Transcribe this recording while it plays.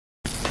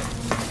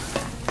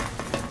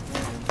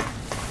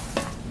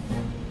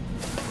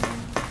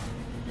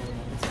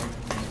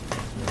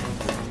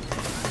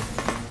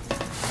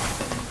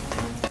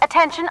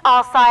Attention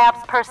all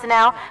PSYOPs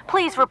personnel,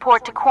 please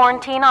report to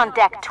quarantine on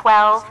deck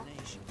 12.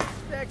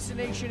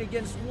 Vaccination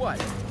against what?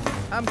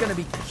 I'm gonna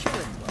be killing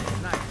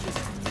them, not just...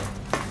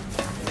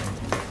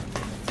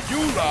 You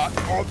lot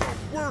are the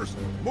worst,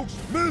 most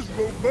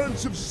miserable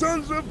bunch of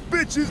sons of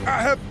bitches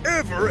I have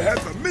ever had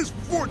the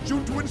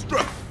misfortune to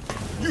instruct.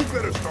 You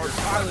better start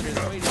piloting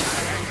up.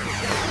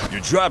 Your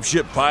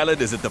dropship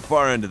pilot is at the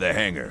far end of the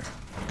hangar.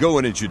 Go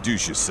and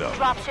introduce yourself.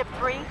 Dropship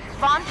 3,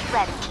 launch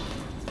ready.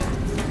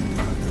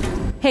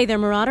 Hey there,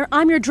 Marauder.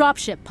 I'm your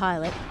dropship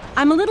pilot.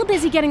 I'm a little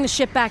busy getting the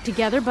ship back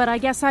together, but I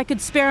guess I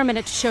could spare a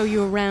minute to show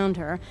you around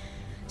her.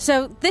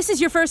 So, this is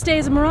your first day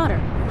as a Marauder,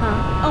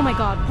 huh? Oh my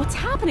god, what's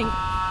happening?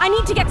 I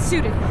need to get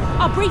suited.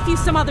 I'll brief you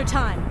some other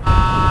time.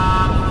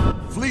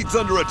 Fleet's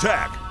under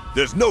attack.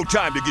 There's no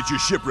time to get your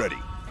ship ready.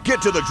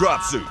 Get to the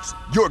drop suits.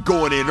 You're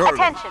going in early.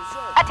 Attention!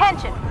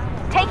 Attention!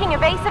 Taking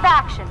evasive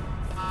action.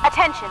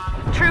 Attention!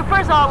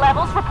 Troopers all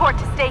levels report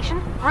to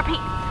station.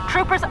 Repeat.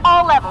 Troopers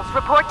all levels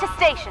report to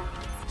station.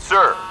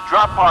 Sir,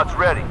 drop pod's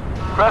ready.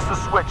 Press the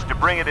switch to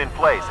bring it in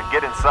place and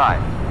get inside.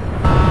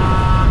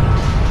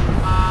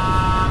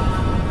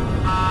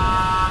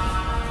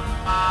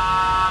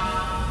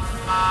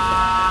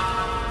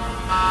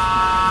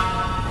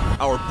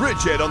 Our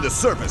bridgehead on the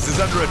surface is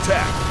under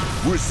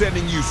attack. We're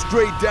sending you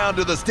straight down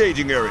to the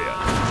staging area.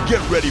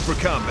 Get ready for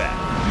combat.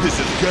 This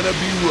is gonna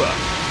be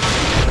rough.